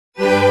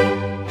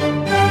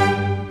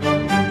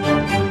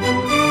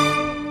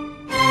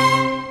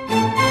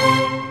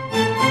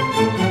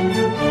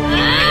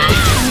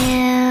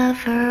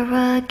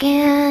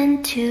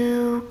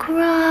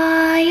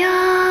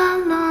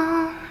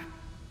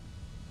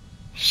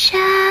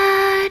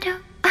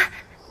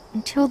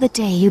Until the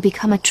day you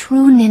become a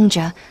true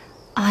ninja,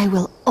 I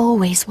will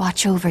always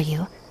watch over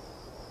you.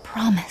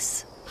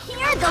 Promise.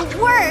 You're the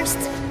worst!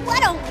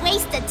 What a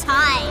waste of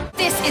time!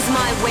 This is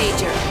my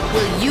wager.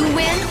 Will you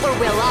win or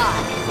will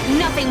I?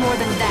 Nothing more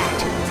than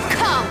that.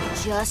 Come!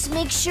 Just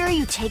make sure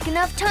you take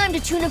enough time to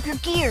tune up your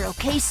gear,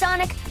 okay,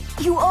 Sonic?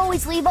 You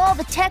always leave all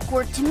the tech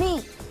work to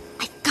me.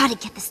 I've gotta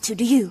get this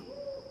to you.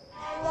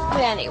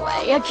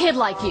 Anyway, a kid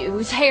like you,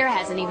 whose hair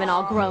hasn't even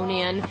all grown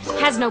in,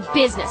 has no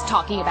business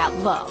talking about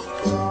love.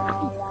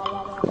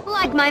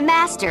 Like my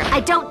master,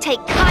 I don't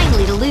take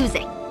kindly to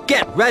losing.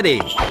 Get ready!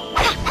 Feel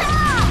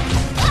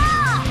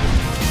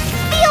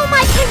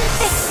my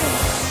conviction!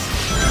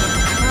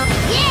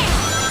 Yeah!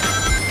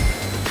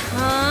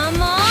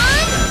 Come on!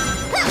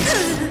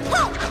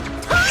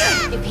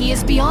 If he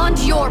is beyond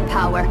your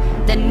power,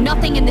 then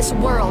nothing in this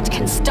world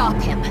can stop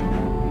him.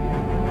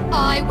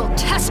 I will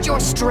test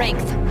your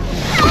strength.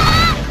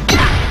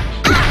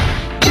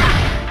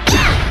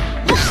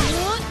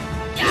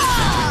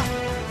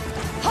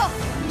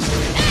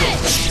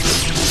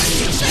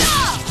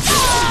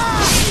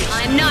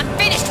 I'm not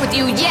finished with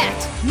you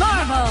yet!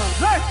 Marvel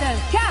vs.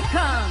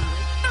 Capcom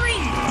 3!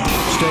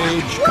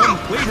 Stage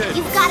completed!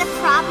 You've got a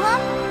problem?